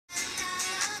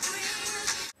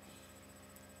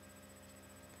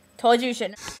Told you you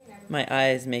shouldn't. My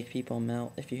eyes make people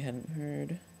melt, if you hadn't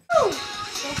heard.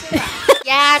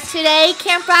 Yeah, today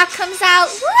Camp Rock comes out.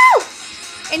 Woo!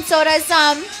 And so does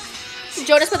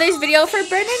Jonas Brothers video for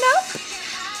Burning Up.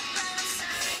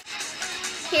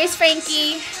 Here's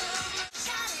Frankie.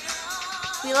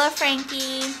 We love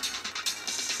Frankie.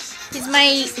 He's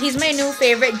my new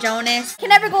favorite Jonas. Can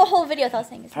never go a whole video without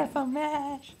saying his name. Purple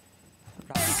Mash.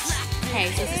 Hey,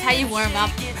 so this is how you warm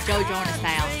up Joe Jonas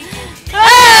style.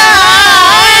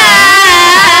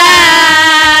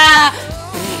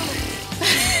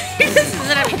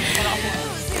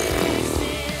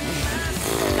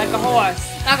 Like a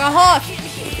horse. Like a horse.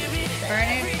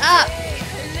 Burning up,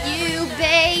 you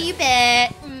baby.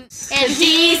 And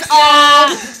he's all.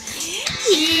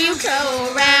 You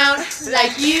go around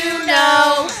like you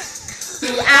know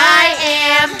who I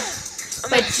am,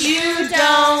 but you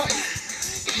don't.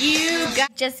 You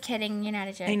got. Just kidding, you're not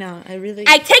a jerk. I know, I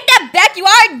take that back, you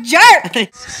are a jerk!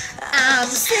 I'm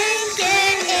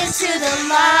sinking into the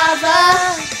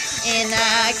lava, and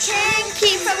I can't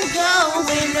keep from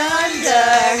going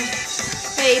under.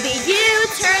 Baby, you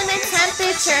turn the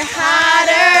temperature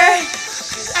hotter.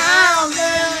 I'm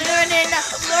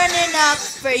learning up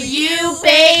for you,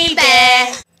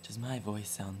 baby. Does my voice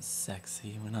sound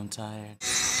sexy when I'm tired?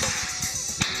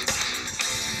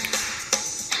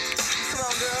 Come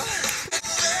on, girl.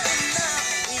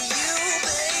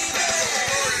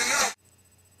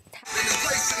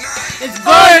 It's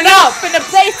burning up in the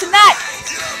place tonight.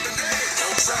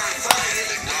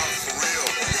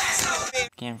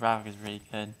 Camp Rock is really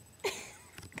good.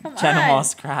 Come Jen on.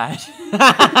 almost cried.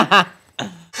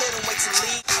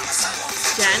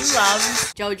 Jen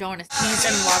loves Joe Jonas. He's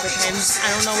in love with him.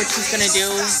 I don't know what she's gonna do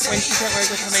when she can't work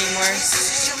with him anymore.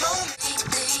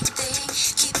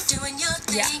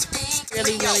 Yeah,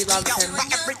 really loves him.